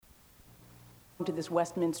To this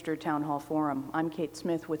Westminster Town Hall Forum. I'm Kate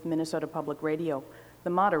Smith with Minnesota Public Radio, the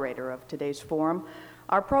moderator of today's forum.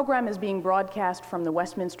 Our program is being broadcast from the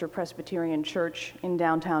Westminster Presbyterian Church in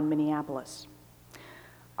downtown Minneapolis.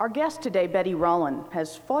 Our guest today, Betty Rollin,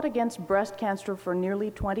 has fought against breast cancer for nearly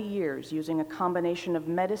 20 years using a combination of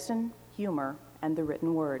medicine, humor, and the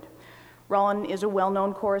written word. Rollin is a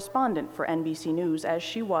well-known correspondent for NBC News, as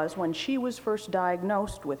she was when she was first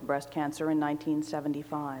diagnosed with breast cancer in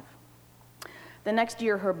 1975. The next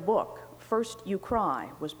year, her book, First You Cry,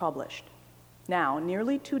 was published. Now,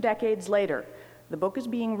 nearly 2 decades later, the book is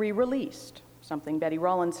being re-released, something Betty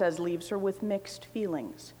Rollin says leaves her with mixed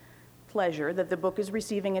feelings. Pleasure that the book is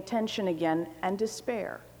receiving attention again, and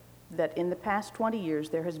despair that in the past 20 years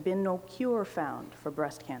there has been no cure found for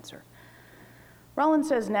breast cancer. Rollin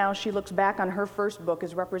says now she looks back on her first book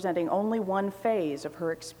as representing only one phase of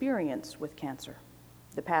her experience with cancer.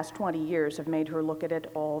 The past 20 years have made her look at it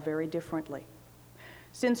all very differently.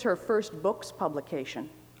 Since her first book's publication,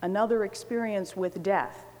 another experience with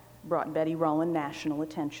death brought Betty Rollin national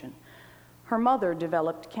attention. Her mother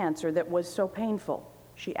developed cancer that was so painful,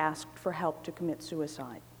 she asked for help to commit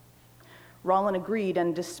suicide. Rollin agreed,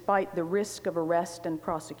 and despite the risk of arrest and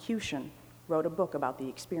prosecution, wrote a book about the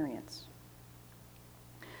experience.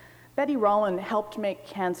 Betty Rollin helped make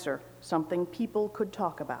cancer something people could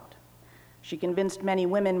talk about. She convinced many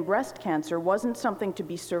women breast cancer wasn't something to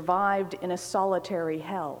be survived in a solitary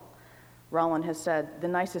hell. Rollin has said the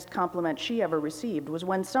nicest compliment she ever received was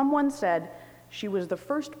when someone said she was the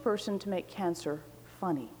first person to make cancer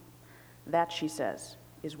funny. That, she says,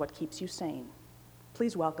 is what keeps you sane.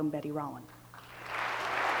 Please welcome Betty Rollin.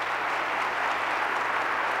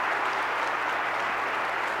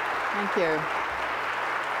 Thank you.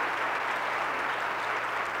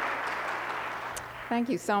 Thank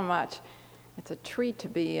you so much. It's a treat to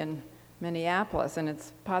be in Minneapolis, and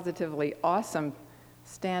it's positively awesome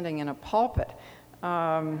standing in a pulpit.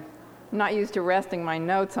 I'm not used to resting my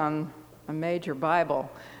notes on a major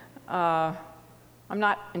Bible. I'm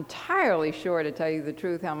not entirely sure, to tell you the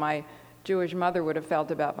truth, how my Jewish mother would have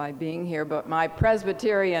felt about my being here, but my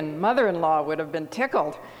Presbyterian mother-in-law would have been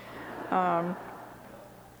tickled. I'm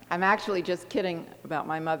actually just kidding about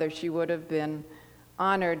my mother. She would have been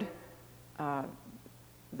honored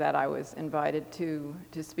that I was invited to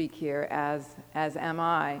speak here, as am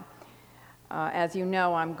I. As you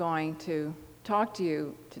know, I'm going to talk to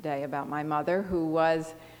you today about my mother, who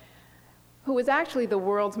was actually the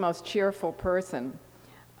world's most cheerful person.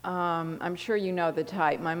 I'm sure you know the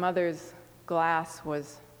type. My mother's glass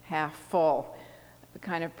was half full, the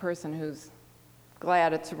kind of person who's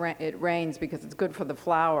glad it rains because it's good for the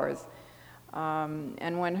flowers.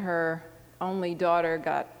 And when her only daughter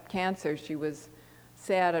got cancer, she was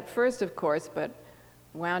sad at first, of course, but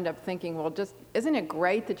wound up thinking, well, just isn't it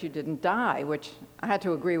great that you didn't die? Which I had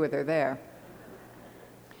to agree with her there.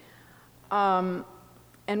 And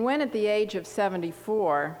when at the age of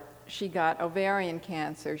 74, she got ovarian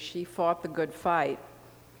cancer, she fought the good fight.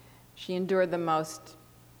 She endured the most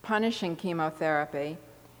punishing chemotherapy,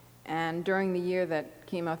 and during the year that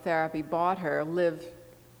chemotherapy bought her, lived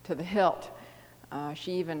to the hilt.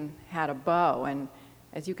 She even had a beau, and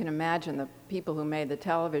as you can imagine, the people who made the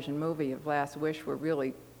television movie of Last Wish were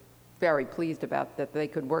really very pleased about that they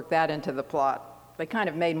could work that into the plot. They kind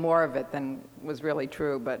of made more of it than was really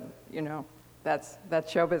true, but you know, that's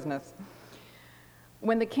show business.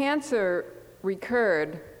 When the cancer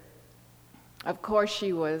recurred, of course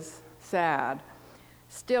she was sad.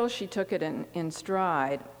 Still, she took it in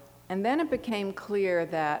stride. And then it became clear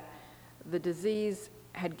that the disease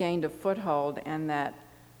had gained a foothold and that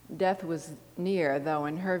death was near, though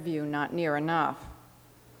in her view, not near enough.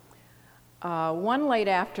 One late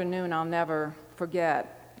afternoon I'll never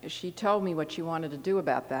forget, she told me what she wanted to do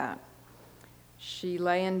about that. She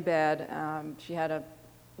lay in bed, she had a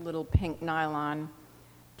little pink nylon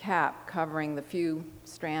cap covering the few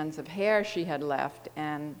strands of hair she had left,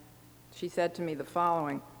 and she said to me the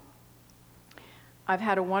following: "I've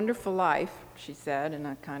had a wonderful life," she said in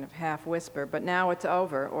a kind of half whisper, "but now it's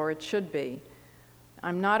over, or it should be.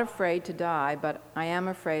 I'm not afraid to die, but I am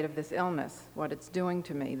afraid of this illness, what it's doing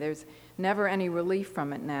to me. There's never any relief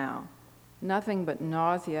from it now. Nothing but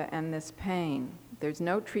nausea and this pain. There's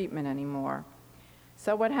no treatment anymore.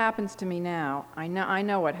 So what happens to me now? I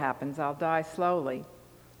know what happens. I'll die slowly.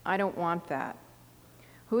 I don't want that.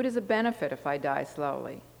 Who does it benefit if I die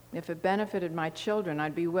slowly? If it benefited my children,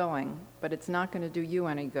 I'd be willing, but it's not going to do you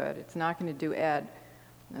any good. It's not going to do Ed,"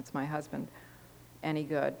 that's my husband, "any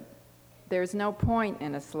good. There's no point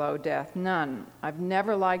in a slow death, none. I've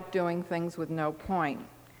never liked doing things with no point.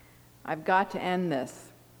 I've got to end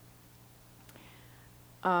this."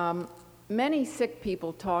 Many sick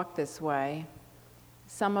people talk this way.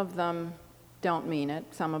 Some of them don't mean it,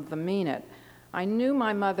 some of them mean it. I knew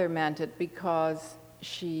my mother meant it because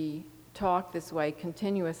she talked this way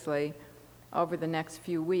continuously over the next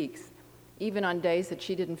few weeks, even on days that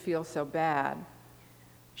she didn't feel so bad.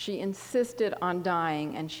 She insisted on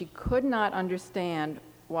dying, and she could not understand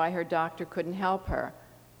why her doctor couldn't help her.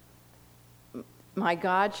 My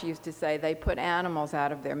God, she used to say, they put animals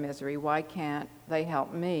out of their misery. Why can't they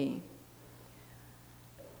help me?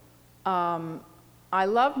 I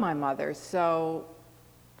love my mother, so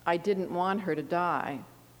I didn't want her to die.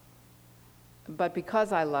 But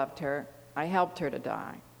because I loved her, I helped her to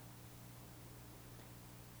die.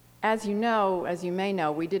 As you may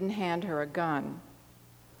know, we didn't hand her a gun.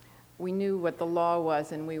 We knew what the law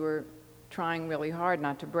was, and we were trying really hard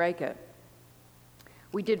not to break it.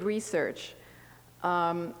 We did research.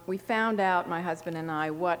 We found out, my husband and I,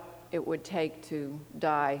 what it would take to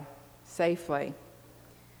die safely.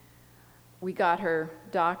 We got her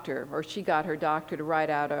doctor, or she got her doctor to write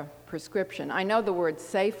out a prescription. I know the word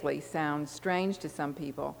safely sounds strange to some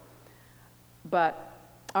people, but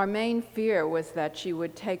our main fear was that she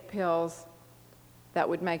would take pills that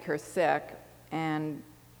would make her sick and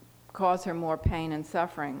cause her more pain and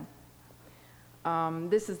suffering.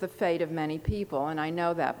 This is the fate of many people, and I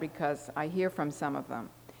know that because I hear from some of them.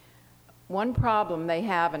 One problem they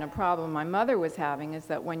have, and a problem my mother was having, is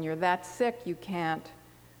that when you're that sick, you can't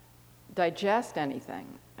digest anything.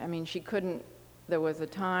 I mean, there was a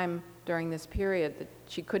time during this period that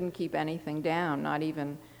she couldn't keep anything down, not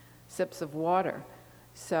even sips of water.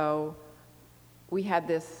 So we had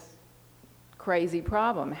this crazy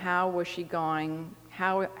problem. How was she going?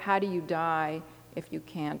 How do you die if you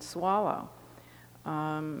can't swallow?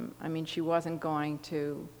 I mean, she wasn't going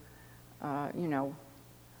to,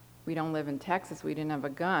 we don't live in Texas, we didn't have a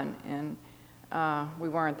gun, and we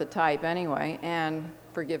weren't the type anyway, and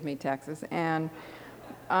forgive me, Texas, and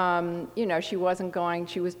she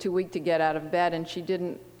was too weak to get out of bed, and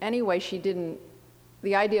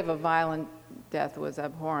the idea of a violent death was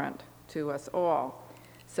abhorrent to us all.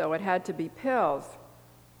 So it had to be pills.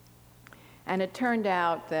 And it turned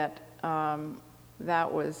out that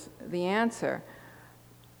that was the answer.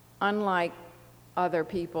 Unlike other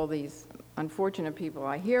people, these unfortunate people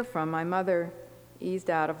I hear from, my mother eased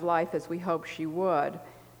out of life as we hoped she would,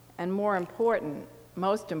 and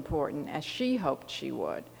most important, as she hoped she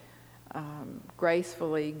would,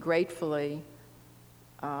 gracefully, gratefully,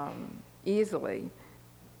 easily,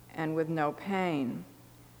 and with no pain.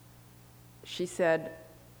 She said,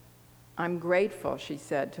 "I'm grateful," she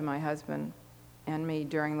said to my husband and me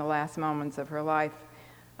during the last moments of her life.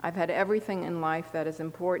 "I've had everything in life that is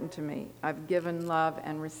important to me. I've given love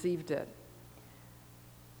and received it."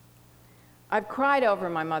 I've cried over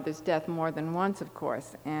my mother's death more than once, of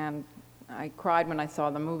course, and I cried when I saw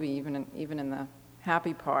the movie, even in the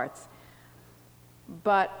happy parts.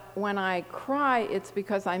 But when I cry, it's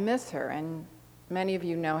because I miss her, and many of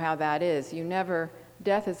you know how that is.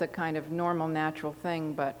 Death is a kind of normal, natural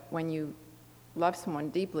thing, but when you love someone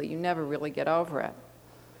deeply, you never really get over it.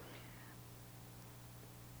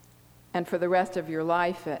 And for the rest of your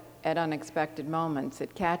life, at unexpected moments,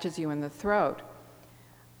 it catches you in the throat.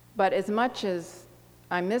 But as much as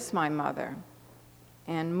I miss my mother,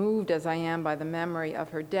 and moved as I am by the memory of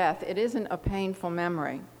her death, it isn't a painful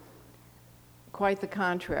memory. Quite the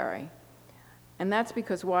contrary. And that's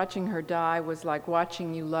because watching her die was like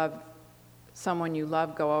watching someone you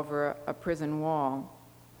love go over a prison wall.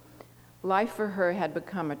 Life for her had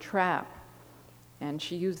become a trap, and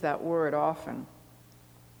she used that word often.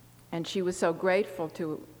 And she was so grateful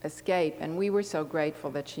to escape, and we were so grateful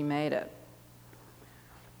that she made it.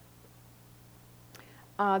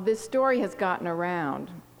 This story has gotten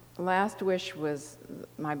around. Last Wish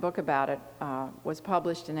my book about it, was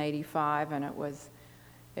published in '85, and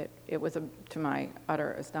to my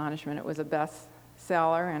utter astonishment, it was a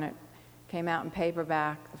bestseller, and it came out in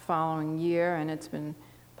paperback the following year, and it's been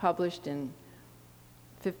published in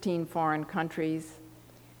 15 foreign countries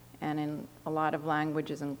and in a lot of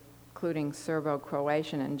languages, including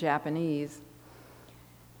Serbo-Croatian and Japanese.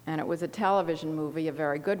 And it was a television movie, a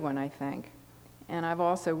very good one, I think. And I've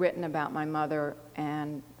also written about my mother,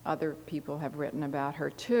 and other people have written about her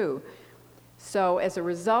too. So as a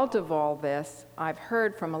result of all this, I've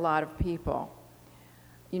heard from a lot of people.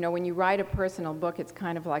 When you write a personal book, it's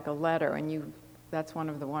kind of like a letter, and that's one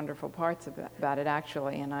of the wonderful parts about it,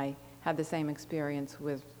 actually. And I had the same experience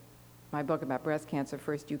with my book about breast cancer,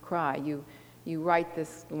 First You Cry. You write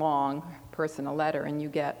this long personal letter, and you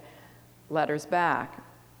get letters back.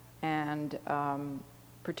 And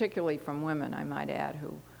particularly from women, I might add,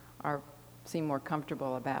 who seem more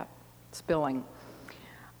comfortable about spilling.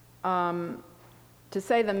 To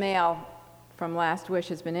say the mail from Last Wish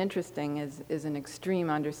has been interesting is an extreme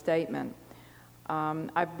understatement.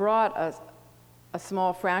 I brought a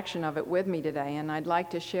small fraction of it with me today, and I'd like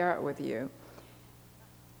to share it with you.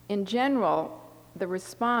 In general, the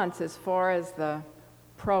response as far as the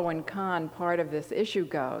pro and con part of this issue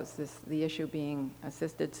goes, the issue being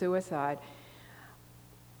assisted suicide,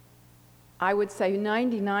 I would say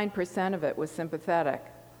 99% of it was sympathetic.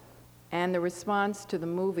 And the response to the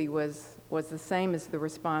movie was the same as the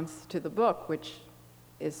response to the book, which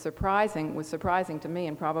was surprising to me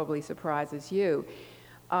and probably surprises you.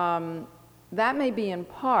 That may be in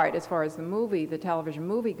part, as far as the television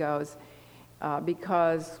movie goes,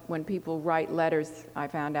 because when people write letters, I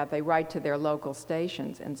found out they write to their local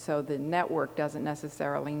stations, and so the network doesn't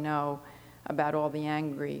necessarily know about all the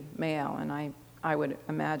angry mail, and I would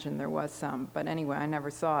imagine there was some, but anyway, I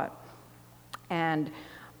never saw it. And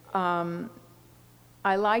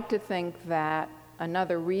I like to think that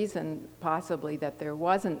another reason possibly that there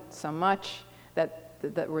wasn't so much that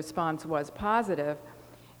the response was positive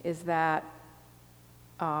is that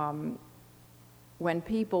when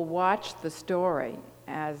people watched the story,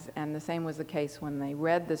 and the same was the case when they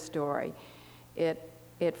read the story,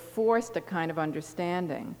 it forced a kind of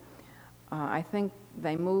understanding. I think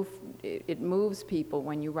it moves people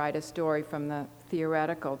when you write a story from the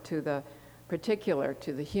theoretical to the particular,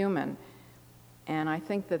 to the human. And I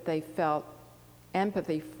think that they felt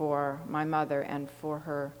empathy for my mother and for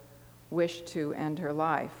her wish to end her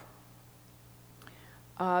life.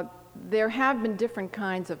 There have been different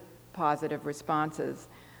kinds of positive responses.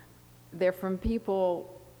 They're from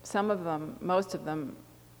people, some of them, most of them,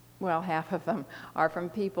 well, half of them, are from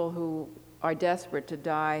people who are desperate to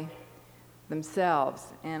die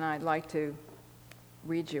themselves. And I'd like to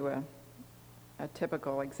read you a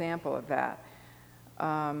typical example of that.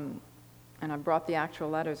 And I brought the actual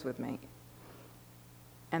letters with me.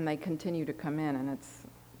 And they continue to come in, and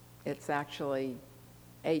it's actually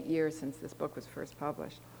 8 years since this book was first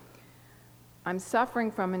published. I'm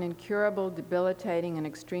suffering from an incurable, debilitating, and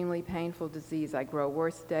extremely painful disease. I grow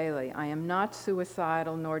worse daily. I am not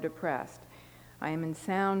suicidal nor depressed. I am in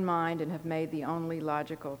sound mind and have made the only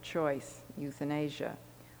logical choice, euthanasia.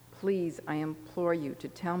 Please, I implore you to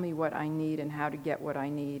tell me what I need and how to get what I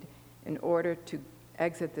need in order to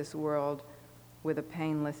exit this world with a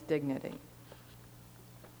painless dignity.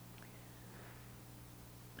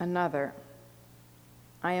 Another.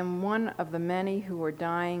 I am one of the many who are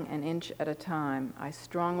dying an inch at a time. I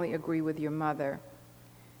strongly agree with your mother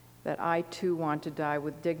that I too want to die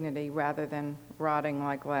with dignity rather than rotting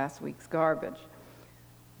like last week's garbage.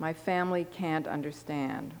 My family can't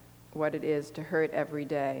understand what it is to hurt every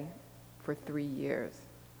day for 3 years.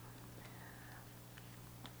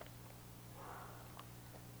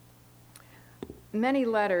 Many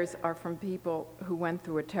letters are from people who went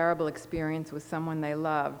through a terrible experience with someone they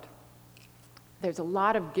loved. There's a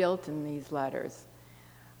lot of guilt in these letters.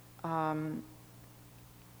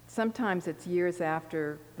 Sometimes it's years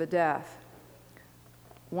after the death.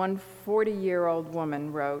 One 40-year-old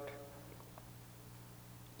woman wrote,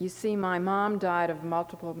 "You see, my mom died of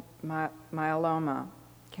multiple myeloma,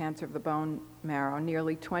 cancer of the bone marrow,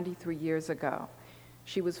 nearly 23 years ago.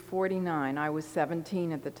 She was 49. I was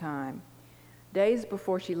 17 at the time. Days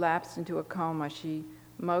before she lapsed into a coma, she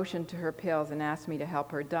motioned to her pills and asked me to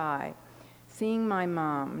help her die. Seeing my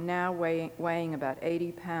mom, now weighing about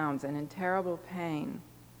 80 pounds and in terrible pain,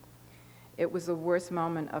 it was the worst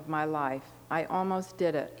moment of my life. I almost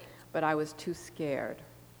did it, but I was too scared."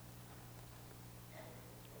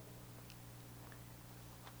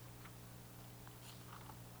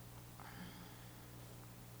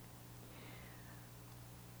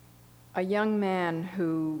 A young man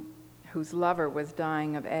whose lover was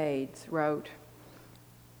dying of AIDS wrote,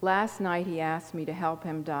 "Last night he asked me to help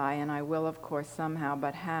him die, and I will, of course, somehow,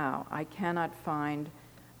 but how? I cannot find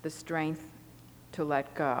the strength to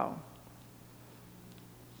let go."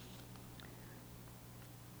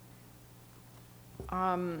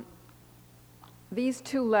 These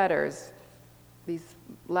two letters, these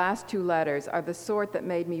last two letters, are the sort that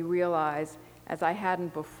made me realize, as I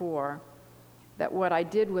hadn't before, that what I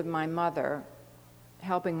did with my mother,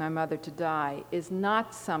 helping my mother to die, is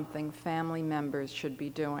not something family members should be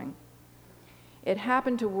doing. It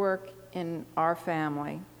happened to work in our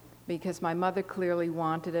family because my mother clearly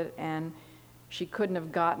wanted it and she couldn't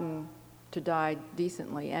have gotten to die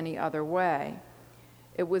decently any other way.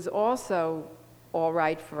 It was also all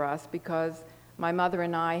right for us because my mother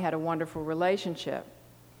and I had a wonderful relationship.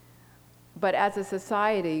 But as a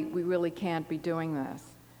society, we really can't be doing this.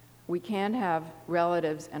 We can't have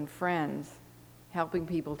relatives and friends helping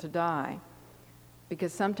people to die,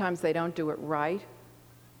 because sometimes they don't do it right,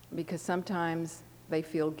 because sometimes they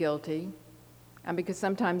feel guilty, and because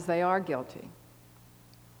sometimes they are guilty.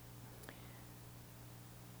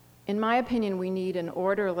 In my opinion, we need an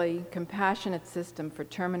orderly, compassionate system for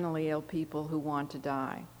terminally ill people who want to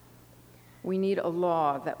die. We need a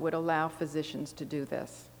law that would allow physicians to do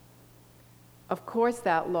this. Of course,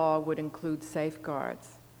 that law would include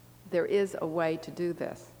safeguards. There is a way to do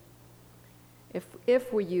this.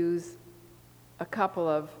 If we use a couple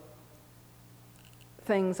of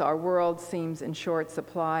things our world seems in short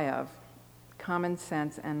supply of, common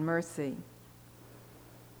sense and mercy.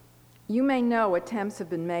 You may know attempts have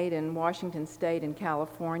been made in Washington State and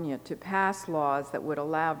California to pass laws that would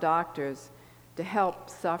allow doctors to help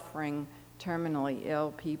suffering, terminally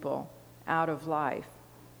ill people out of life.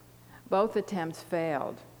 Both attempts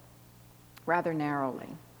failed, rather narrowly.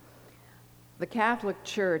 The Catholic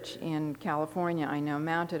Church in California, I know,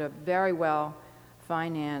 mounted a very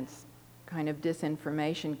well-financed kind of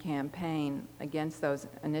disinformation campaign against those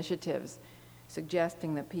initiatives,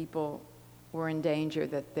 suggesting that people were in danger,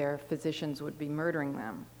 that their physicians would be murdering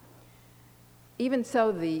them. Even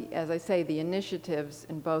so, as I say, the initiatives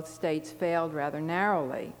in both states failed rather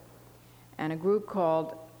narrowly, and a group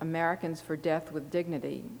called Americans for Death with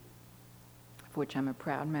Dignity, of which I'm a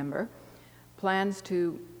proud member, plans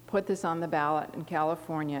to put this on the ballot in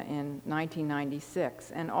California in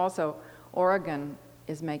 1996, and also Oregon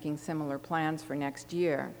is making similar plans for next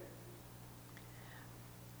year.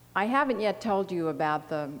 I haven't yet told you about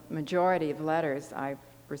the majority of letters I've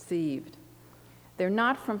received. They're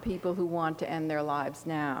not from people who want to end their lives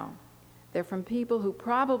now. They're from people who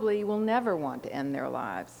probably will never want to end their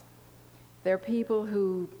lives. They're people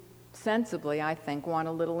who, sensibly, I think, want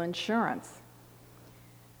a little insurance.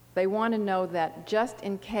 They want to know that just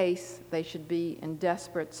in case they should be in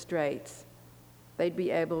desperate straits, they'd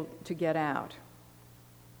be able to get out.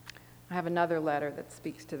 I have another letter that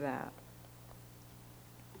speaks to that.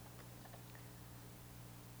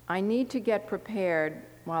 I need to get prepared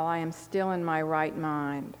while I am still in my right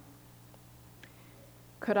mind.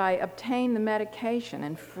 Could I obtain the medication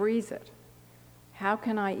and freeze it? How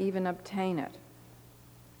can I even obtain it?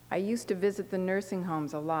 I used to visit the nursing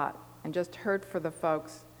homes a lot and just hurt for the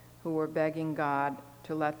folks who were begging God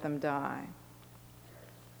to let them die.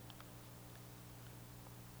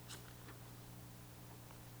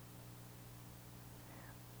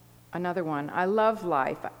 Another one, I love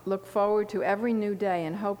life. I look forward to every new day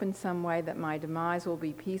and hope in some way that my demise will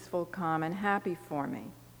be peaceful, calm, and happy for me.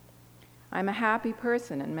 I'm a happy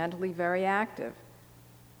person and mentally very active,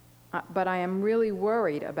 but I am really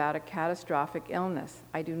worried about a catastrophic illness.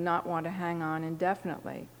 I do not want to hang on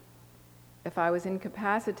indefinitely. If I was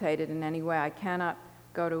incapacitated in any way, I cannot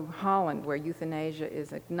go to Holland, where euthanasia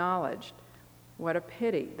is acknowledged. What a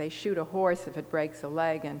pity. They shoot a horse if it breaks a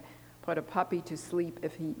leg and put a puppy to sleep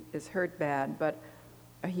if he is hurt bad, but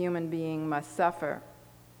a human being must suffer.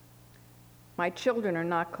 My children are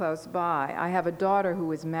not close by. I have a daughter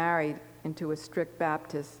who is married into a strict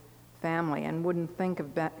Baptist family and wouldn't think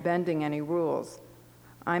of bending any rules.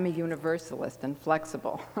 I'm a universalist and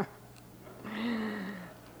flexible.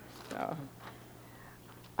 So,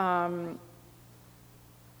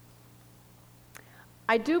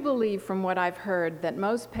 I do believe from what I've heard that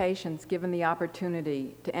most patients, given the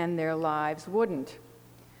opportunity to end their lives, wouldn't.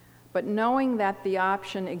 But knowing that the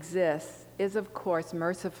option exists is, of course,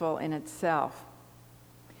 merciful in itself.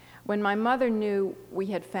 When my mother knew we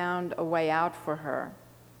had found a way out for her,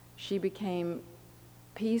 she became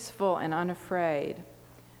peaceful and unafraid.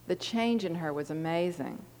 The change in her was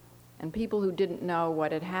amazing, and people who didn't know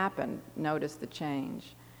what had happened noticed the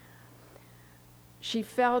change. She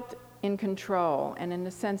felt in control, and in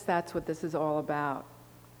a sense, that's what this is all about.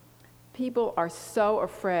 People are so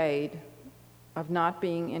afraid of not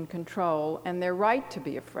being in control, and they're right to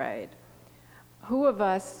be afraid. Who of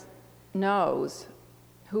us knows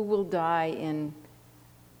who will die in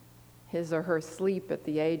his or her sleep at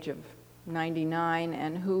the age of 99,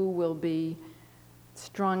 and who will be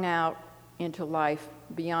strung out into life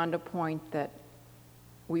beyond a point that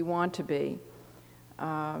we want to be?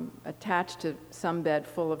 Attached to some bed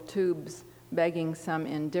full of tubes, begging some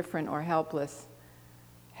indifferent or helpless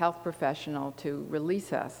health professional to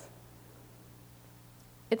release us.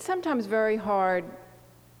 It's sometimes very hard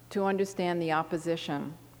to understand the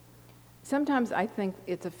opposition. Sometimes I think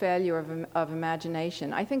it's a failure of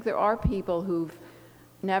imagination. I think there are people who've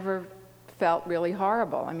never felt really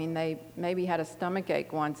horrible. I mean, they maybe had a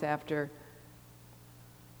stomachache once after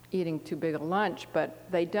eating too big a lunch,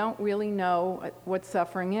 but they don't really know what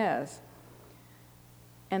suffering is.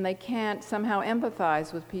 and they can't somehow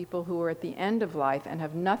empathize with people who are at the end of life and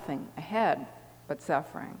have nothing ahead but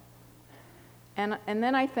suffering. And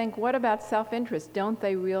then I think, what about self-interest? Don't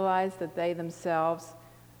they realize that they themselves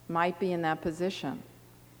might be in that position?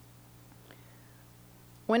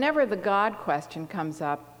 Whenever the God question comes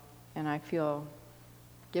up, and I feel,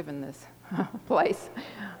 given this place,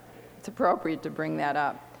 it's appropriate to bring that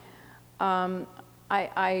up.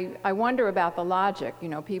 I wonder about the logic. You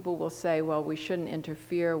know, people will say, well, we shouldn't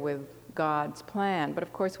interfere with God's plan, but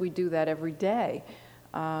of course we do that every day.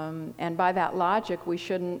 And by that logic, we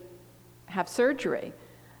shouldn't have surgery,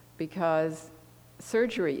 because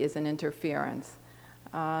surgery is an interference.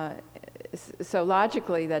 So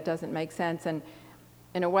logically, that doesn't make sense. And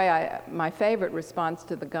in a way, my favorite response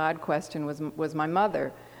to the God question was my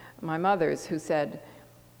mother's, who said,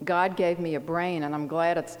 God gave me a brain, and I'm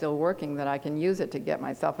glad it's still working, that I can use it to get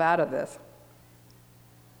myself out of this.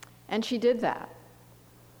 And she did that.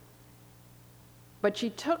 But she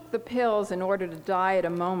took the pills in order to die at a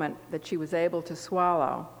moment that she was able to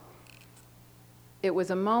swallow. It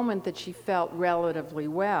was a moment that she felt relatively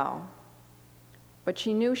well, but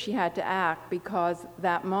she knew she had to act because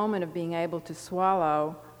that moment of being able to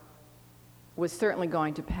swallow was certainly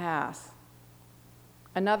going to pass.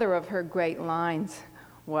 Another of her great lines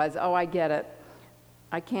was, "Oh, I get it.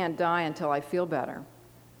 I can't die until I feel better."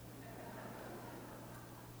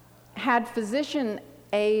 Had physician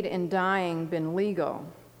aid in dying been legal,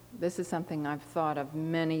 this is something I've thought of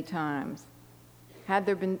many times, had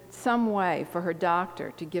there been some way for her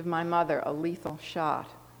doctor to give my mother a lethal shot,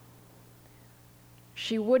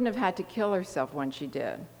 she wouldn't have had to kill herself when she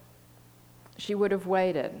did. She would have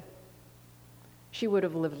waited. She would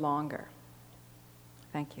have lived longer.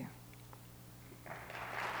 Thank you.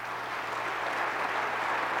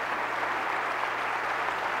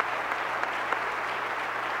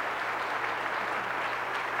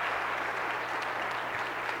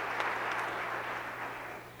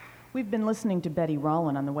 We've been listening to Betty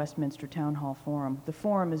Rollin on the Westminster Town Hall Forum. The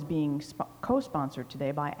forum is being co-sponsored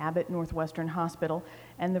today by Abbott Northwestern Hospital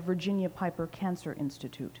and the Virginia Piper Cancer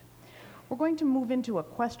Institute. We're going to move into a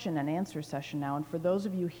question and answer session now, and for those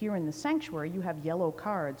of you here in the sanctuary, you have yellow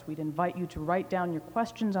cards. We'd invite you to write down your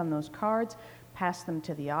questions on those cards, pass them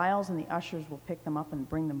to the aisles, and the ushers will pick them up and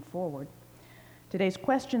bring them forward. Today's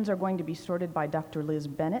questions are going to be sorted by Dr. Liz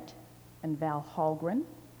Bennett and Val Hallgren.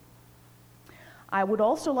 I would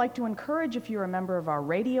also like to encourage, if you're a member of our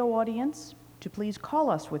radio audience, to please call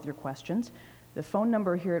us with your questions. The phone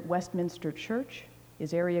number here at Westminster Church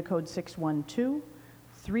is area code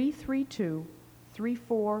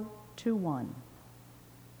 612-332-3421.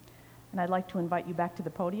 And I'd like to invite you back to the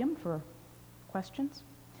podium for questions.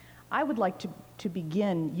 I would like to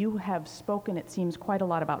begin. You have spoken, it seems, quite a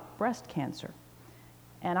lot about breast cancer.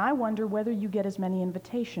 And I wonder whether you get as many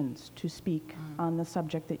invitations to speak on the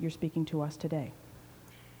subject that you're speaking to us today.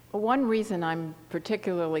 Well, one reason I'm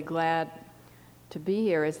particularly glad to be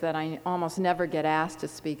here is that I almost never get asked to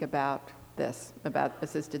speak about this, about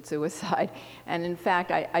assisted suicide. And in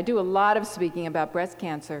fact, I do a lot of speaking about breast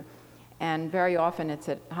cancer, and very often it's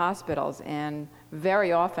at hospitals, and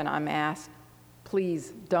very often I'm asked,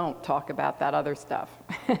 please don't talk about that other stuff.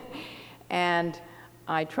 And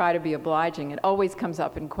I try to be obliging. It always comes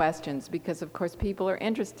up in questions because, of course, people are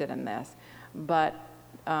interested in this. But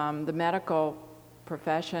the medical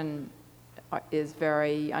profession is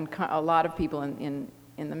a lot of people in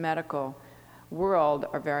the medical world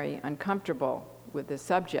are very uncomfortable with this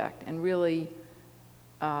subject and really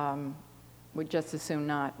would just as soon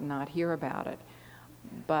not hear about it.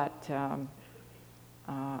 But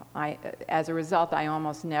as a result, I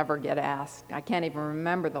almost never get asked. I can't even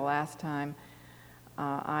remember the last time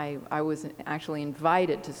I was actually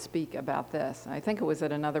invited to speak about this. I think it was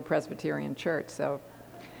at another Presbyterian church, so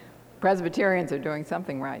Presbyterians are doing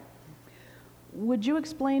something right. Would you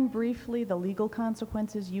explain briefly the legal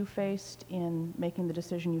consequences you faced in making the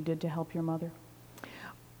decision you did to help your mother?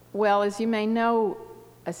 Well, as you may know,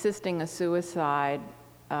 assisted suicide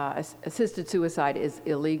is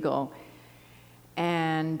illegal,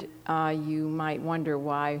 and you might wonder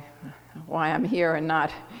why I'm here and not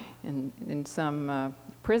in some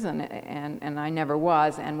prison, and I never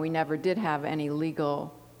was, and we never did have any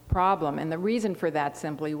legal problem. And the reason for that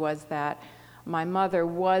simply was that my mother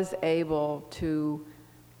was able to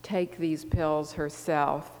take these pills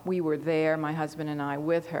herself. We were there, my husband and I,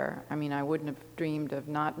 with her. I mean, I wouldn't have dreamed of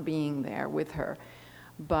not being there with her.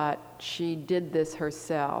 But she did this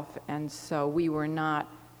herself, and so we were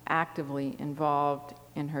not actively involved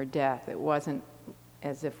in her death. It wasn't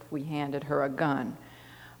as if we handed her a gun.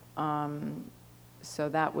 So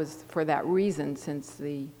that was for that reason, since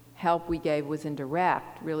the help we gave was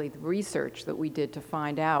indirect, really the research that we did to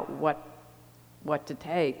find out what to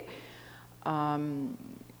take.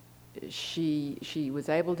 She was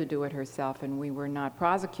able to do it herself, and we were not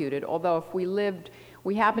prosecuted. Although if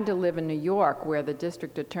we happened to live in New York, where the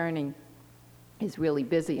district attorney is really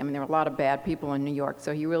busy. I mean, there are a lot of bad people in New York,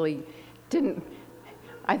 so he really didn't.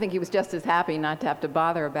 I think he was just as happy not to have to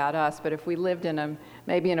bother about us. But if we lived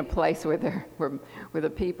maybe in a place where there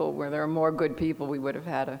are more good people, we would have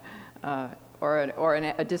had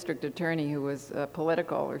a district attorney who was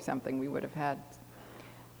political or something. We would have had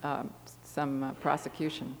some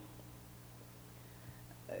prosecution.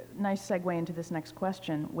 Nice segue into this next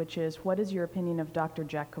question, which is, what is your opinion of Dr.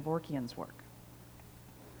 Jack Kevorkian's work?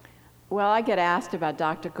 Well, I get asked about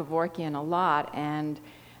Dr. Kevorkian a lot, and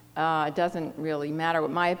it doesn't really matter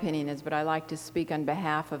what my opinion is, but I like to speak on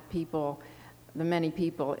behalf of the many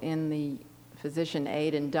people in the physician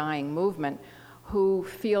aid and dying movement who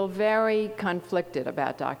feel very conflicted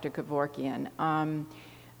about Dr. Kevorkian.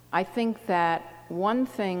 I think that one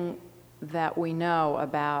thing that we know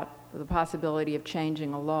about the possibility of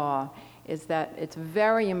changing a law is that it's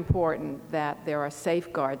very important that there are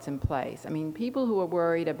safeguards in place. I mean, people who are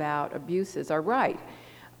worried about abuses are right.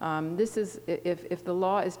 If the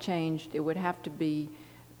law is changed, there would have to be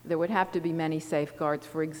many safeguards.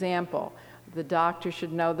 For example, the doctor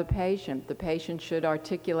should know the patient. The patient should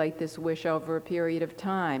articulate this wish over a period of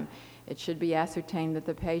time. It should be ascertained that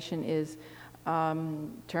the patient is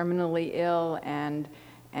terminally ill and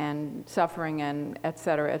suffering, and et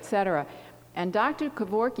cetera, et cetera. And Dr.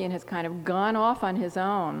 Kevorkian has kind of gone off on his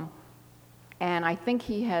own, and I think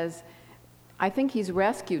he's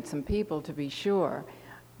rescued some people, to be sure,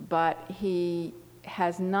 but he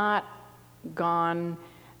has not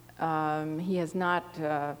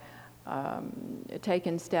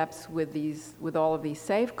taken steps with all of these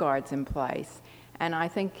safeguards in place. And I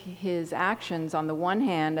think his actions, on the one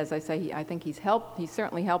hand, as I say, I think he's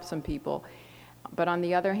certainly helped some people, but on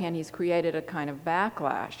the other hand, he's created a kind of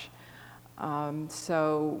backlash.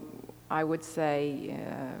 So I would say,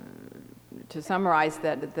 to summarize,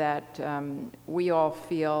 that we all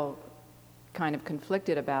feel kind of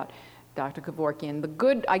conflicted about Dr.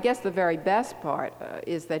 Kevorkian. I guess the very best part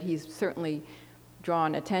is that he's certainly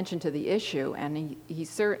drawn attention to the issue, and he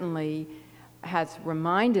certainly has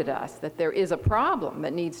reminded us that there is a problem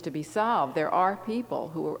that needs to be solved. There are people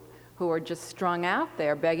who are just strung out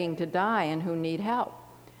there begging to die and who need help.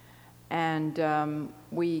 And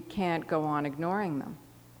we can't go on ignoring them.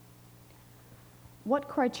 What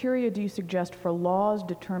criteria do you suggest for laws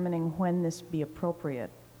determining when this be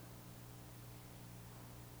appropriate?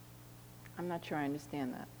 I'm not sure I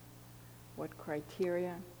understand that. What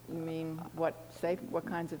criteria? You mean what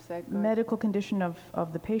kinds of safeguards? Medical condition of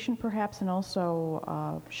the patient, perhaps, and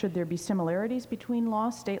also should there be similarities between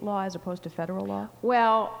laws, state law as opposed to federal law?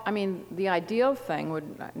 Well, I mean, the ideal thing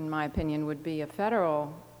in my opinion, would be a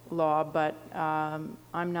federal law, but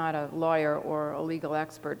I'm not a lawyer or a legal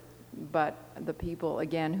expert, but the people,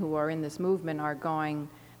 again, who are in this movement I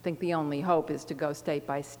think the only hope is to go state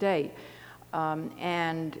by state.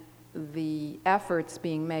 And the efforts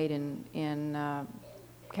being made in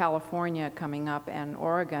California coming up and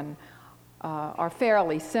Oregon are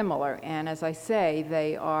fairly similar. And as I say,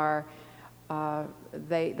 they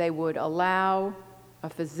would allow a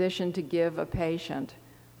physician to give a patient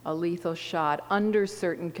a lethal shot under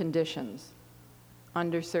certain conditions,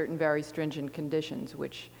 under certain very stringent conditions,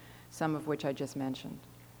 some of which I just mentioned.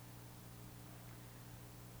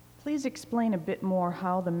 Please explain a bit more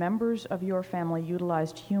how the members of your family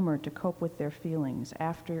utilized humor to cope with their feelings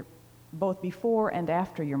both before and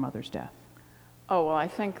after your mother's death. Oh, well, I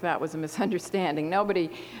think that was a misunderstanding. The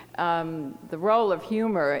role of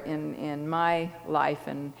humor in my life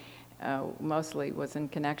and mostly was in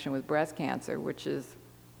connection with breast cancer, which isn't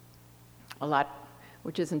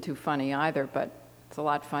too funny either, but it's a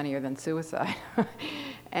lot funnier than suicide.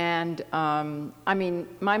 And I mean,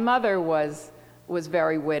 my mother was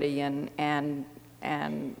very witty, and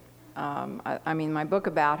I mean, my book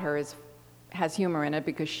about her has humor in it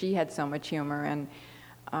because she had so much humor, and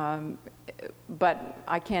but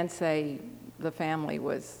I can't say the family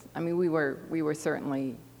was. I mean, we were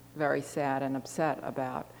certainly very sad and upset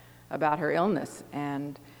about her illness,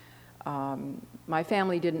 and my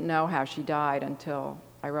family didn't know how she died until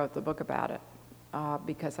I wrote the book about it,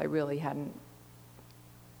 because I really hadn't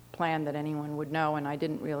planned that anyone would know, and I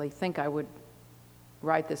didn't really think I would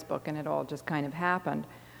write this book, and it all just kind of happened.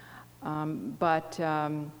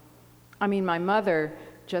 I mean, my mother,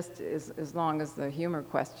 just as long as the humor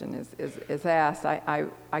question is asked,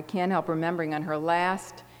 I can't help remembering on her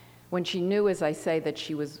last when she knew, as I say, that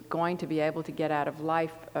she was going to be able to get out of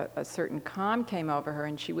life, a certain calm came over her,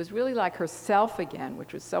 and she was really like herself again,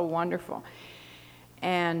 which was so wonderful.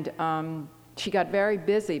 And she got very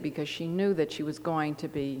busy because she knew that she was going to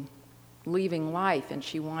be leaving life, and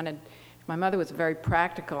she wanted, my mother was a very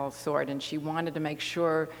practical sort, and she wanted to make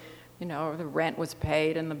sure, you know, the rent was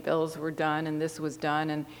paid and the bills were done and this was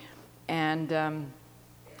done. And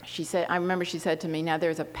she said, I remember she said to me, now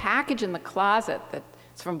there's a package in the closet that's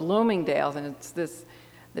from Bloomingdale's, and it's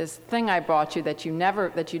this thing I brought you that you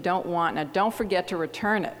don't want, now don't forget to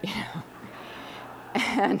return it. You know?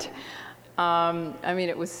 And I mean,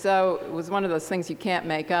 it was one of those things you can't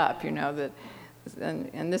make up, you know,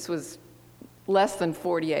 and this was less than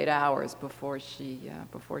 48 hours before she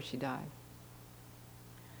died.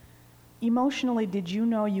 Emotionally, did you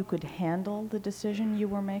know you could handle the decision you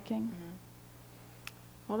were making? Mm-hmm.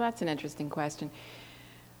 Well, that's an interesting question.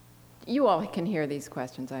 You all can hear these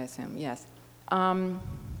questions, I assume, yes. I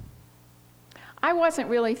wasn't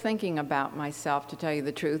really thinking about myself, to tell you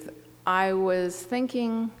the truth. I was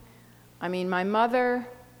thinking, I mean, my mother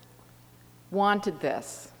wanted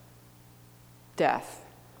this death,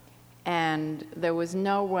 and there was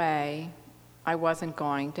no way I wasn't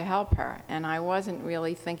going to help her, and I wasn't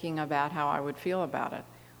really thinking about how I would feel about it,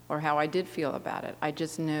 or how I did feel about it. I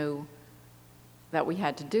just knew that we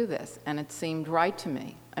had to do this, and it seemed right to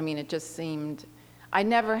me. I mean, it just seemed, I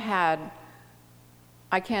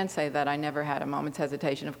can't say that I never had a moment's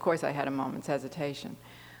hesitation. Of course I had a moment's hesitation,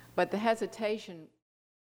 but the hesitation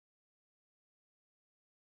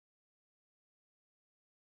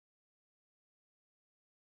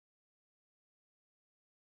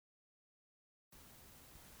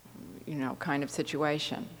kind of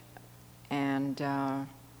situation. And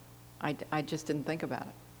I just didn't think about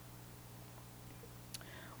it.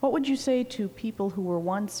 What would you say to people who were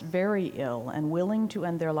once very ill and willing to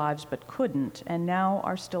end their lives but couldn't, and now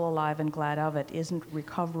are still alive and glad of it? Isn't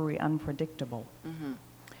recovery unpredictable? Mm-hmm.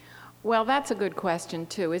 Well, that's a good question,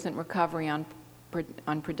 too. Isn't recovery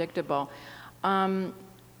unpredictable? Some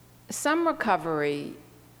recovery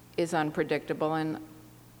is unpredictable, and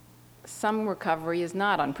some recovery is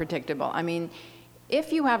not unpredictable. I mean,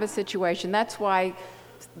 if you have a situation, that's why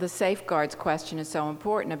the safeguards question is so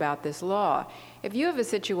important about this law. If you have a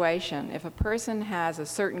situation, if a person has a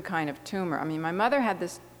certain kind of tumor, I mean, my mother had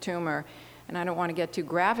this tumor, and I don't want to get too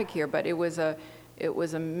graphic here, but it was a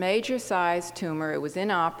major-sized tumor. It was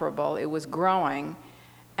inoperable. It was growing,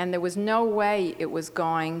 and there was no way it was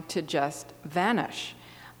going to just vanish.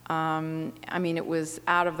 I mean, it was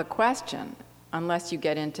out of the question, unless you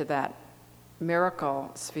get into that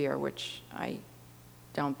miracle sphere, which I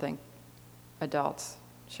don't think adults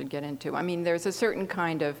should get into. I mean, there's a certain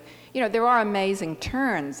kind of, there are amazing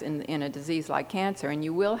turns in a disease like cancer, and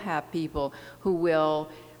you will have people who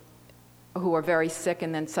are very sick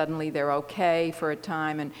and then suddenly they're okay for a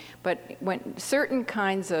time. But when certain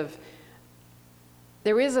kinds of,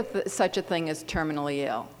 there is such a thing as terminally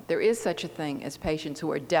ill. There is such a thing as patients who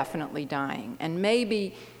are definitely dying, and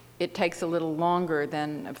maybe it takes a little longer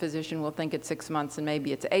than a physician will think it's 6 months, and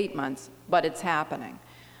maybe it's 8 months, but it's happening.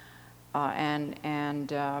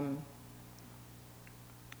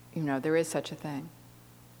 There is such a thing.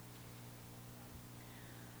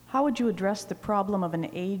 How would you address the problem of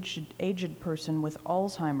an aged person with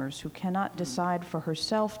Alzheimer's who cannot decide for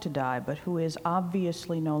herself to die, but who is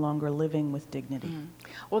obviously no longer living with dignity? Mm.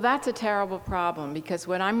 Well, that's a terrible problem, because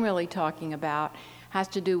what I'm really talking about has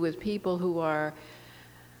to do with people who are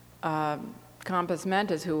compos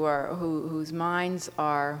mentis, whose minds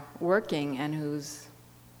are working and whose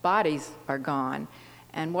bodies are gone.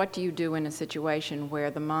 And what do you do in a situation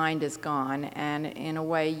where the mind is gone, and in a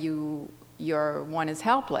way one is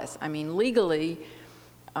helpless? I mean, legally,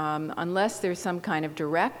 unless there's some kind of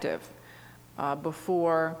directive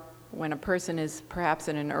before, when a person is perhaps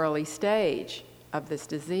in an early stage of this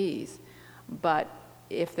disease, but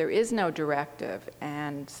if there is no directive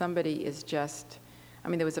and somebody is just, I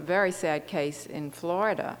mean, there was a very sad case in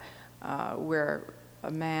Florida where a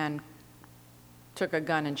man took a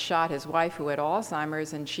gun and shot his wife who had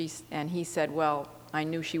Alzheimer's, and he said, well, I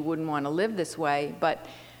knew she wouldn't want to live this way. But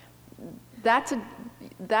that's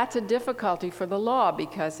a difficulty for the law,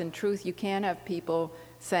 because in truth you can't have people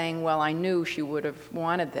saying, well, I knew she would have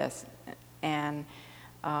wanted this, and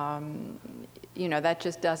that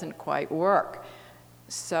just doesn't quite work.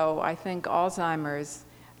 So I think Alzheimer's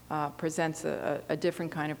presents a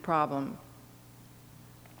different kind of problem.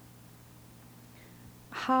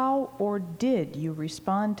 How or did you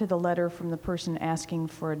respond to the letter from the person asking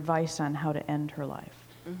for advice on how to end her life?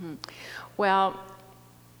 Mm-hmm. Well,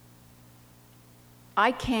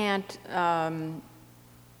 I can't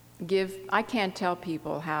I can't tell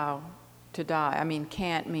people how to die. I mean,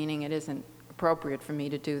 can't meaning it isn't appropriate for me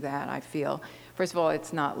to do that, I feel. First of all,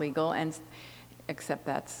 it's not legal, and except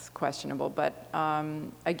that's questionable. But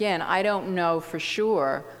again, I don't know for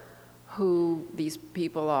sure who these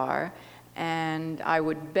people are, and I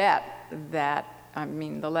would bet that, I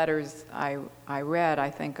mean, the letters I read, I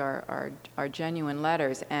think, are genuine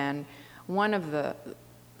letters. And one of the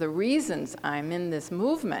reasons I'm in this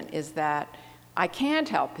movement is that I can't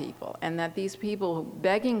help people, and that these people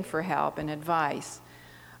begging for help and advice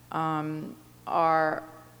are,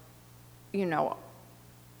 you know,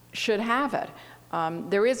 should have it.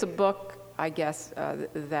 There is a book, I guess,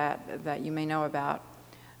 that you may know about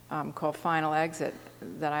called Final Exit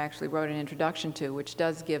that I actually wrote an introduction to, which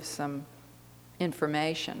does give some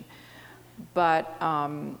information. But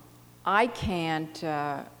I can't,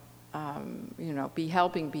 you know, be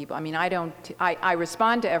helping people. I mean, I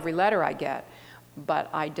respond to every letter I get, but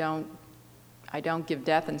I don't give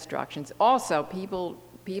death instructions. Also,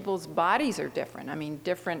 people's bodies are different. I mean,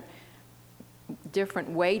 different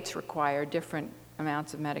weights require different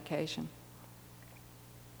amounts of medication.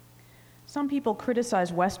 Some people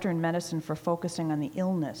criticize Western medicine for focusing on the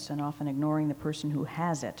illness and often ignoring the person who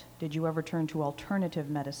has it. Did you ever turn to alternative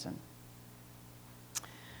medicine?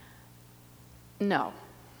 No.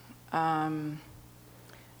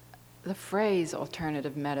 The phrase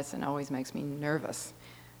alternative medicine always makes me nervous.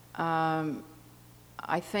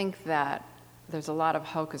 I think that there's a lot of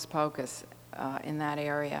hocus pocus in that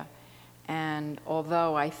area. And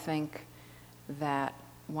although I think that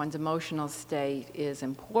one's emotional state is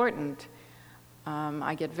important,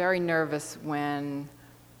 I get very nervous when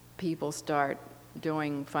people start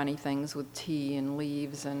doing funny things with tea and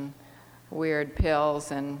leaves and weird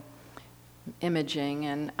pills and imaging.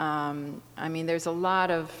 And I mean, there's a lot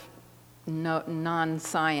of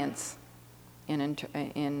non-science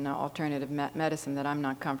in alternative medicine that I'm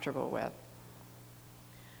not comfortable with.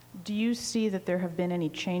 Do you see that there have been any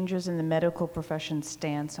changes in the medical profession's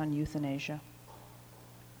stance on euthanasia?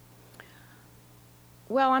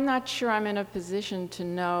 Well, I'm not sure I'm in a position to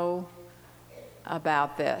know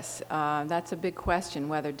about this. That's a big question,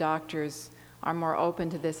 whether doctors are more open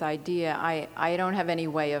to this idea. I don't have any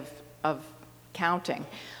way of counting.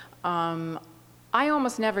 I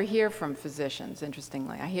almost never hear from physicians,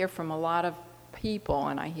 interestingly. I hear from a lot of people,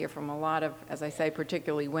 and I hear from a lot of, as I say,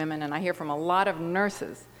 particularly women, and I hear from a lot of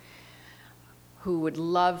nurses who would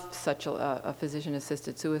love such a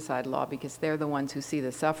physician-assisted suicide law because they're the ones who see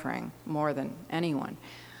the suffering more than anyone.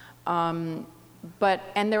 And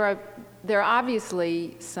there are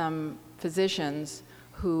obviously some physicians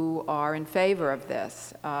who are in favor of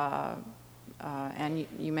this. And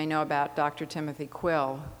you may know about Dr. Timothy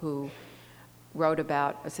Quill, who wrote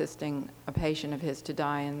about assisting a patient of his to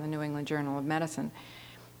die in the New England Journal of Medicine.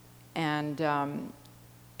 And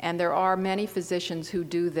there are many physicians who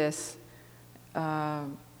do this,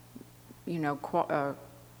 you know,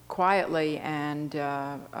 quietly and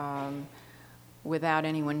without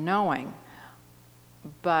anyone knowing.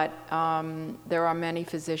 But there are many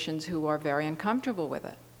physicians who are very uncomfortable with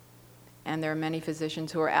it. And there are many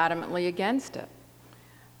physicians who are adamantly against it.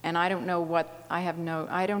 And I don't know what, I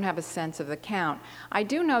don't have a sense of the count. I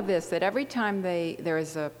do know this, that every time there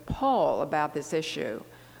is a poll about this issue,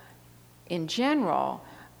 in general,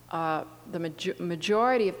 the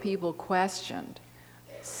majority of people questioned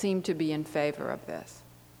seem to be in favor of this,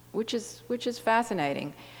 which is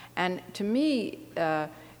fascinating. And to me,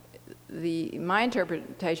 my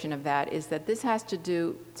interpretation of that is that this has to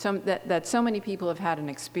do, that so many people have had an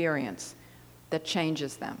experience that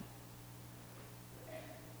changes them.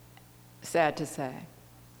 Sad to say.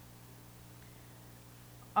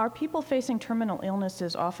 Are people facing terminal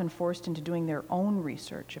illnesses often forced into doing their own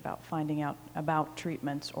research about finding out about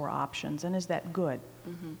treatments or options, and is that good?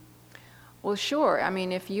 Mm-hmm. Well, sure. I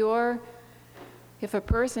mean, if a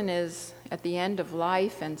person is at the end of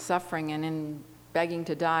life and suffering and begging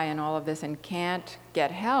to die and all of this and can't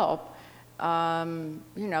get help, you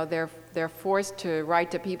know, they're forced to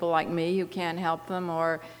write to people like me who can't help them,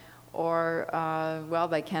 or well,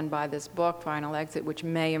 they can buy this book, Final Exit, which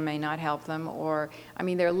may or may not help them, or, I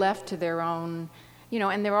mean, they're left to their own, you know,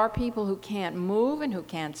 and there are people who can't move and who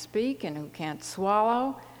can't speak and who can't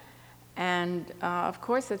swallow, and of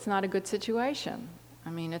course, it's not a good situation. I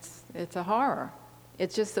mean, it's a horror.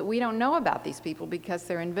 It's just that we don't know about these people because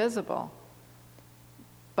they're invisible.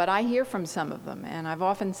 But I hear from some of them, and I've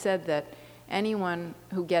often said that anyone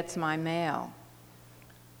who gets my mail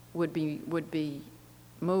would be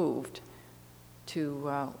moved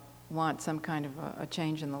to want some kind of a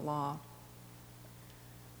change in the law.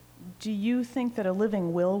 Do you think that a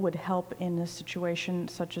living will would help in a situation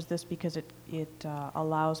such as this because it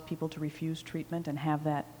allows people to refuse treatment and have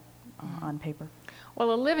that on paper?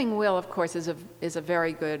 Well, a living will, of course, is a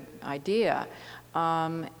very good idea,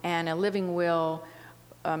 and a living will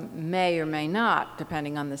may or may not,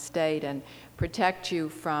 depending on the state, and protect you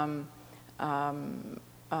from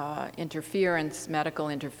interference, medical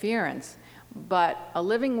interference. But a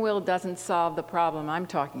living will doesn't solve the problem I'm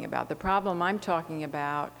talking about. The problem I'm talking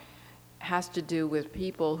about has to do with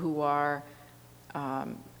people who are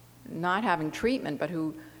not having treatment, but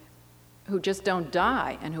who just don't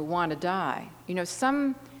die and who want to die. You know,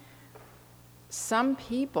 some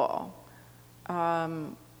people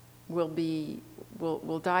will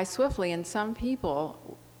die swiftly, and some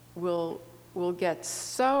people will get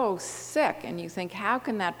so sick, and you think, how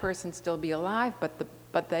can that person still be alive?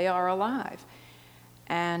 But they are alive,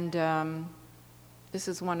 and this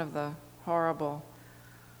is one of the horrible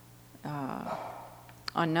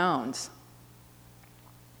unknowns.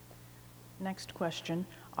 Next question.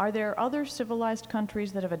 Are there other civilized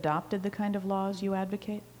countries that have adopted the kind of laws you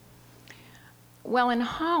advocate? Well, in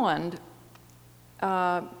Holland,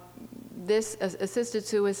 this assisted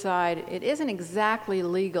suicide, it isn't exactly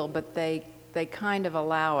legal, but they kind of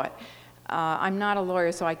allow it. I'm not a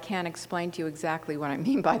lawyer, so I can't explain to you exactly what I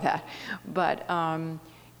mean by that. But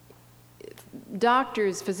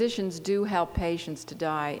doctors, physicians do help patients to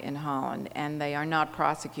die in Holland, and they are not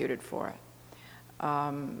prosecuted for it.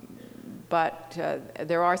 But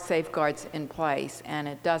there are safeguards in place, and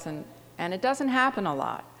it doesn't happen a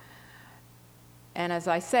lot. And as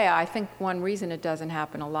I say, I think one reason it doesn't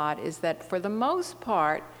happen a lot is that for the most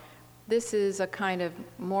part, this is a kind of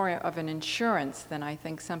more of an insurance than I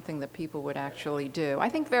think something that people would actually do. I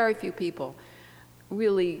think very few people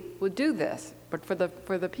really would do this, but for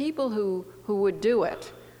the people who would do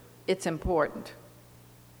it, it's important.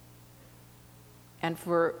 And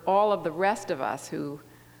for all of the rest of us who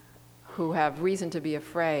have reason to be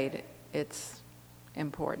afraid, it's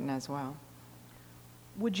important as well.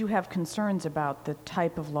 Would you have concerns about the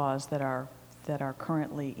type of laws that are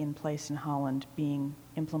currently in place in Holland being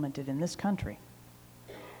implemented in this country?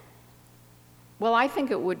 Well, I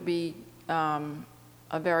think it would be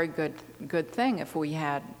a very good thing if we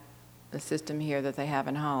had the system here that they have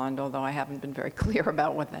in Holland, although I haven't been very clear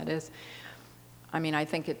about what that is. I mean, I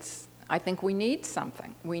think we need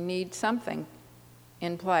something. We need something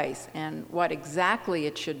in place, and what exactly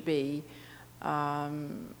it should be,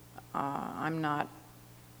 I'm not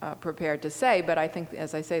prepared to say, but I think,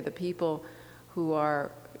 as I say, the people who are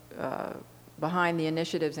behind the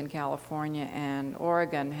initiatives in California and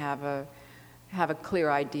Oregon have a clear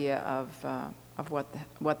idea of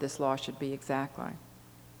what this law should be exactly.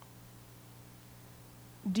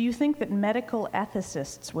 Do you think that medical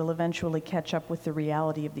ethicists will eventually catch up with the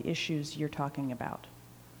reality of the issues you're talking about?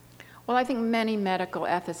 Well, I think many medical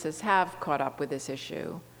ethicists have caught up with this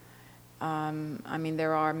issue. I mean,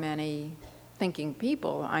 there are many thinking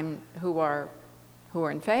people who are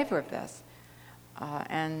in favor of this,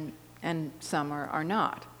 and some are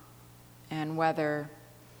not. And whether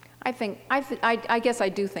I guess I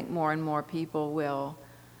do think more and more people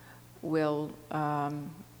will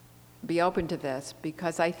be open to this,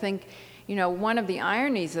 because I think, you know, one of the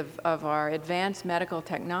ironies of our advanced medical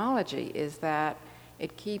technology is that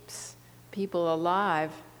it keeps people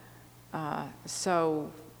alive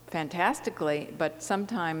so fantastically, but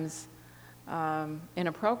sometimes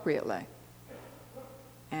inappropriately.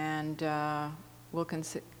 And we'll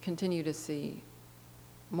continue to see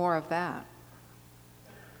more of that.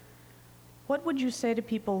 What would you say to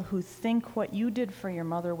people who think what you did for your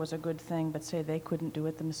mother was a good thing, but say they couldn't do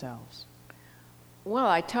it themselves? Well,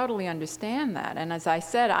 I totally understand that. And as I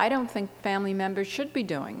said, I don't think family members should be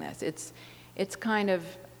doing this. It's kind of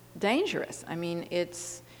dangerous. I mean,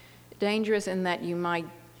 it's dangerous in that you might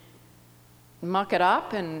muck it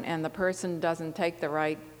up and the person doesn't take the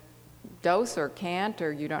right dose or can't,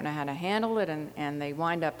 or you don't know how to handle it, and they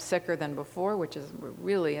wind up sicker than before, which is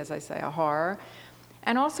really, as I say, a horror.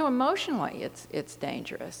 And also emotionally, it's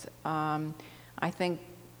dangerous. I think,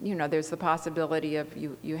 you know, there's the possibility of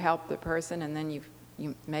you help the person and then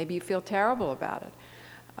maybe you feel terrible about it.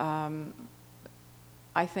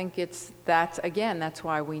 I think that's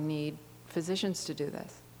why we need physicians to do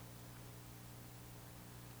this.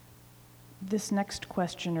 This next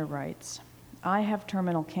questioner writes, I have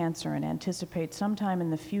terminal cancer and anticipate sometime in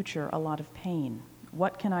the future a lot of pain.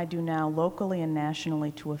 What can I do now locally and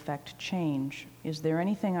nationally to effect change? Is there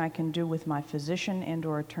anything I can do with my physician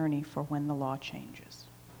and/or attorney for when the law changes?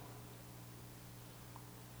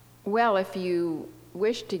 Well, if you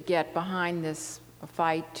wish to get behind this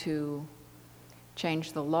fight to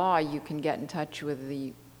change the law, you can get in touch with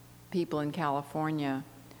the people in California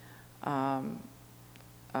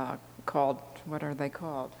called, what are they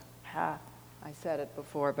called? I said it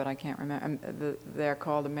before, but I can't remember. They're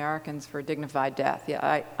called Americans for Dignified Death.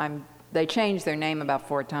 Yeah, they changed their name about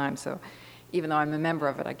 4 times, so even though I'm a member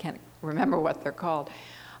of it, I can't remember what they're called.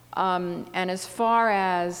 And as far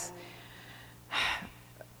as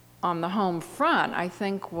on the home front, I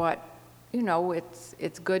think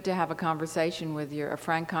it's good to have a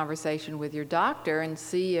frank conversation with your doctor and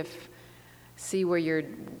see where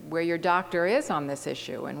your doctor is on this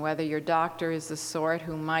issue, and whether your doctor is the sort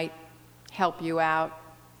who might help you out,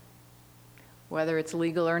 whether it's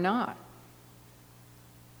legal or not.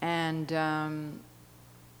 And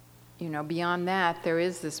beyond that, there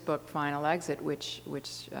is this book, Final Exit, which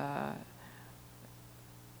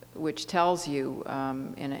tells you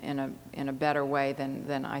in a better way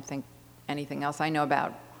than I think anything else I know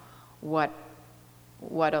about what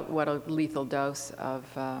a lethal dose of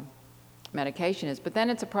medication is. But then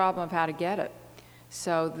it's a problem of how to get it.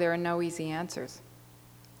 So there are no easy answers.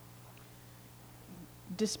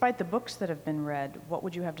 Despite the books that have been read, what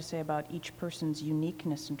would you have to say about each person's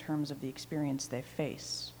uniqueness in terms of the experience they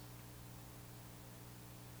face?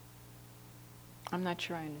 I'm not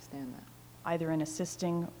sure I understand that. Either in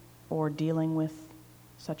assisting or dealing with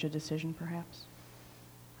such a decision, perhaps?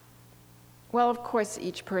 Well, of course,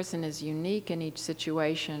 each person is unique, and each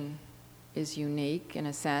situation is unique in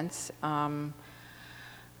a sense.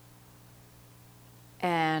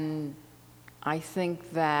 And I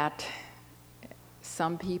think that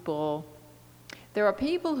there are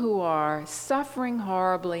people who are suffering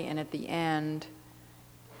horribly and at the end,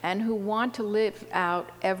 and who want to live out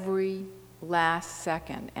every last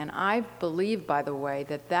second. And I believe, by the way,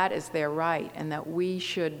 that is their right, and that we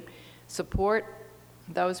should support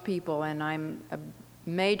those people. And I'm a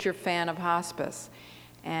major fan of hospice,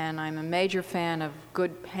 and I'm a major fan of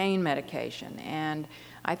good pain medication. And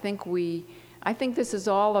I think this is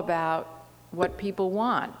all about what people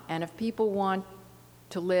want. And if people want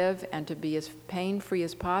to live and to be as pain-free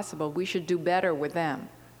as possible, we should do better with them.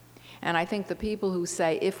 And I think the people who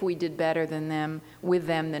say if we did better with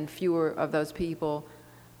them, then fewer of those people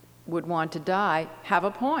would want to die, have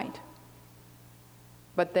a point.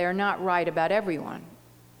 But they're not right about everyone.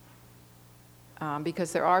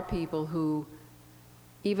 Because there are people who,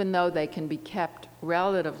 even though they can be kept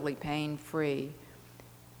relatively pain-free,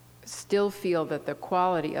 still feel that the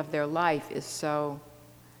quality of their life is so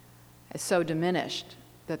diminished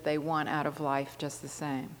that they want out of life just the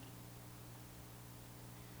same.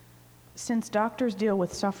 Since doctors deal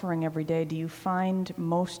with suffering every day, do you find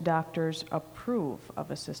most doctors approve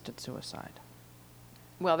of assisted suicide?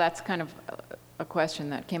 Well, that's kind of a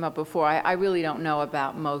question that came up before. I really don't know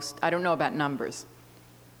about most. I don't know about numbers.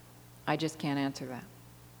 I just can't answer that.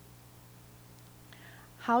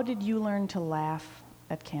 How did you learn to laugh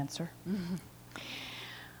at cancer?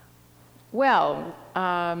 Well,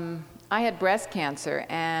 I had breast cancer,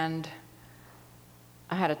 and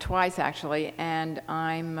I had it twice actually, and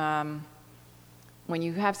when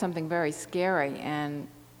you have something very scary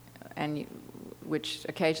which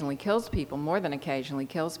occasionally kills people, more than occasionally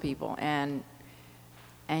kills people, and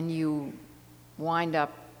you wind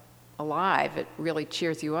up alive, it really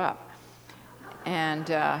cheers you up. And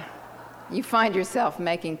you find yourself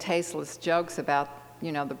making tasteless jokes about,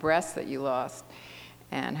 the breasts that you lost,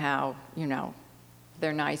 and how,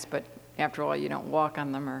 they're nice, but after all, you don't walk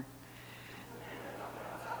on them or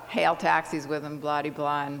hail taxis with them,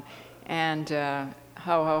 blah-de-blah, and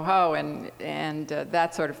ho, ho, ho, and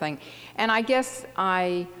that sort of thing. And I guess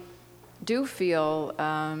I do feel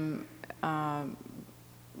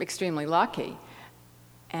extremely lucky.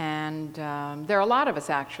 And there are a lot of us,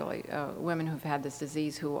 actually, women who've had this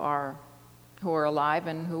disease who are alive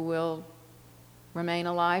and who will remain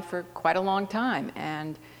alive for quite a long time.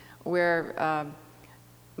 And we're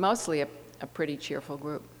mostly a pretty cheerful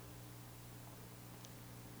group.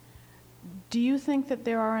 Do you think that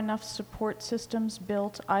there are enough support systems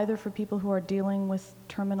built either for people who are dealing with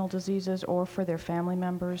terminal diseases or for their family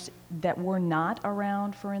members that were not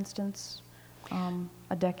around, for instance,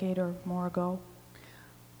 a decade or more ago?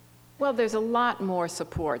 Well, there's a lot more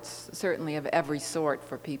supports, certainly of every sort,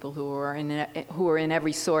 for people who are in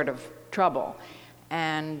every sort of trouble,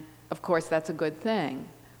 and of course that's a good thing.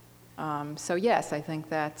 So yes, I think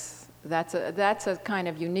that's a kind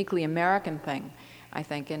of uniquely American thing, I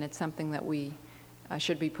think, and it's something that we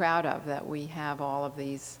should be proud of, that we have all of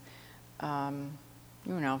these,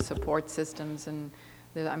 support systems, and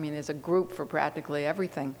there's a group for practically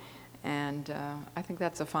everything, and I think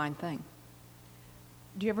that's a fine thing.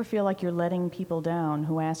 Do you ever feel like you're letting people down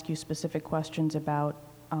who ask you specific questions about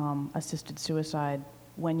assisted suicide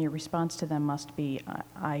when your response to them must be,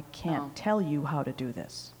 I can't tell you how to do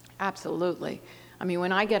this? Absolutely. I mean,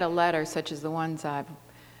 when I get a letter such as the ones I've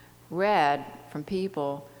read from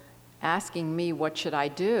people asking me what should I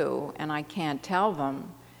do, and I can't tell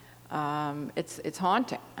them, it's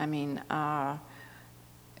haunting. I mean,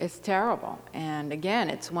 it's terrible. And again,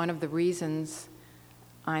 it's one of the reasons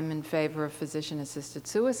I'm in favor of physician-assisted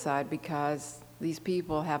suicide, because these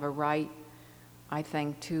people have a right, I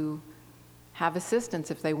think, to have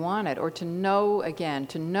assistance if they want it, or to know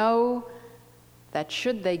that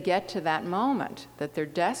should they get to that moment, that they're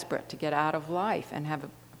desperate to get out of life and have a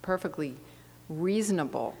perfectly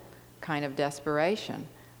reasonable kind of desperation,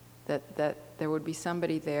 that there would be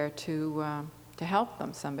somebody there to help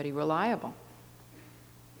them, somebody reliable.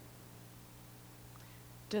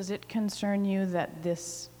 Does it concern you that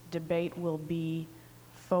this debate will be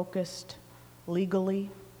focused legally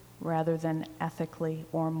rather than ethically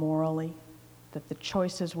or morally? That the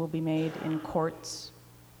choices will be made in courts?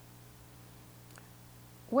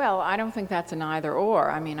 Well, I don't think that's an either or.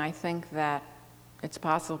 I mean, I think that it's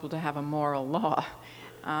possible to have a moral law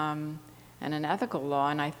and an ethical law,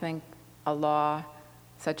 and I think a law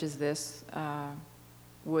such as this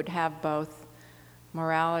would have both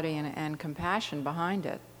morality and compassion behind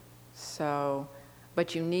it. So,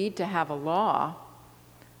 but you need to have a law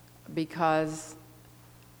because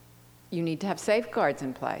you need to have safeguards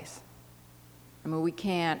in place. I mean, we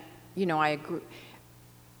can't, I agree,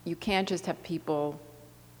 you can't just have people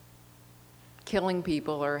killing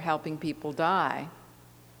people or helping people die.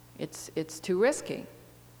 It's too risky.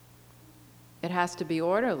 It has to be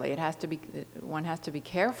orderly. One has to be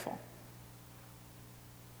careful.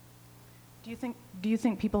 Do you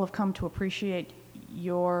think people have come to appreciate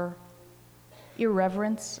your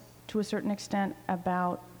irreverence to a certain extent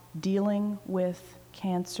about dealing with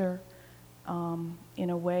cancer in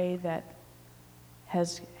a way that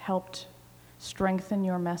has helped strengthen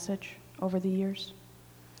your message over the years?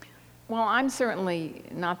 Well, I'm certainly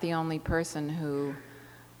not the only person who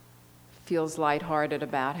feels lighthearted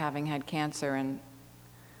about having had cancer and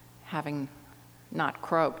having not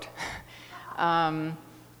croaked.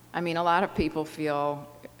 I mean, a lot of people feel,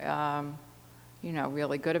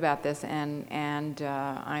 really good about this, and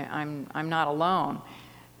I'm not alone.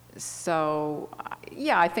 So,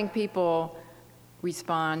 yeah, I think people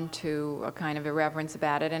respond to a kind of irreverence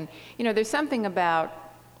about it, and there's something about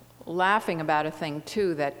laughing about a thing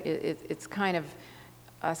too that it's kind of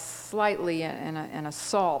a slightly an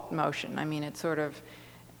assault motion. I mean, it's sort of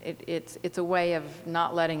it's a way of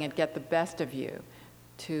not letting it get the best of you.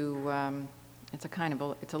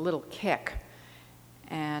 It's a little kick,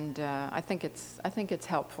 and I think it's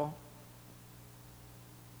helpful.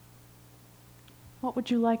 What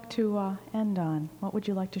would you like to end on? What would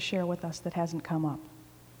you like to share with us that hasn't come up?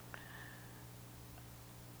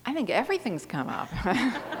 I think everything's come up.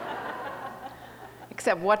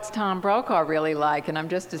 Except what's Tom Brokaw really like, and I'm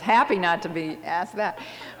just as happy not to be asked that.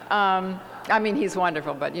 I mean, he's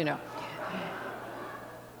wonderful, but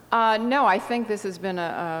No, I think this has been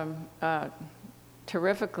a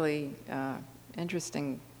terrifically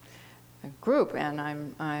interesting group, and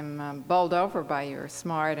I'm bowled over by your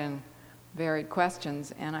smart and varied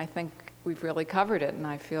questions, and I think we've really covered it, and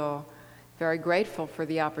I feel very grateful for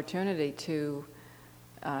the opportunity to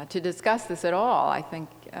discuss this at all. I think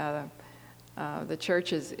the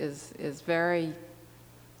church is very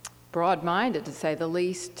broad-minded, to say the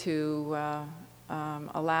least, to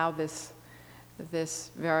allow this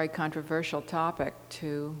very controversial topic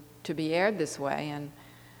to be aired this way, and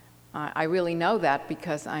I really know that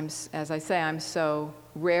because as I say, I'm so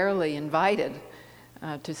rarely invited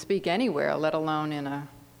to speak anywhere, let alone in a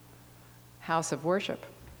house of worship.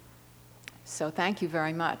 So thank you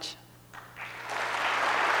very much.